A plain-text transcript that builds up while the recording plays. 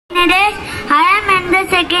Dinesh. I am in the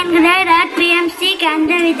second grade at PMC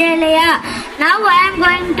Kendra Vidyalaya. Now I am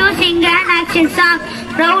going to sing an action song.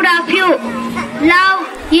 Proud of you. Love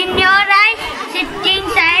in your eyes, sitting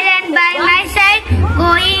silent by my side,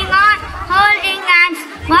 going on, holding hands,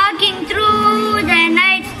 walking through the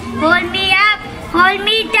nights. Hold me up, hold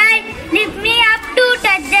me tight, lift me up to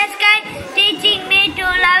touch the sky, teaching me to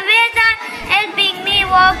love without, helping me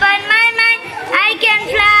open my mind. I can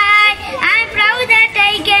fly, I'm proud that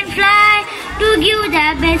I can fly, to give the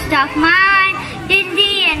best of mine, till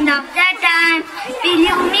the end of the time.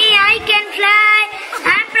 Believe me, I can fly,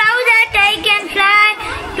 I'm proud that I can fly,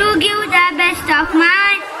 to give the best of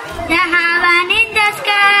mine. The heaven in the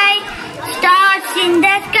sky, stars in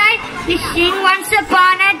the sky, wishing once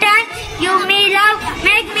upon a time. Give me love,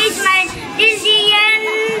 make me smile, till the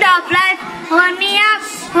end of life. Hold me up,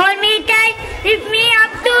 hold me tight, lift me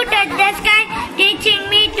up to touch the sky, teaching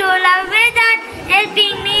me to love without,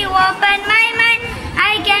 helping me open my mind.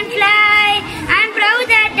 I can fly, I'm proud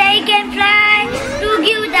that I can fly, to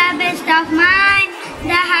give the best of mine.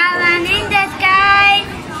 The heaven in the sky,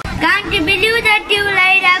 can't you believe that you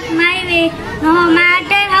light up my way? No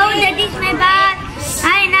matter how that is my path,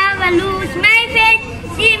 I never lose my faith.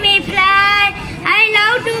 See me fly, I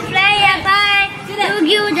love to fly up high, to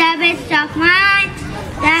give the best of mine.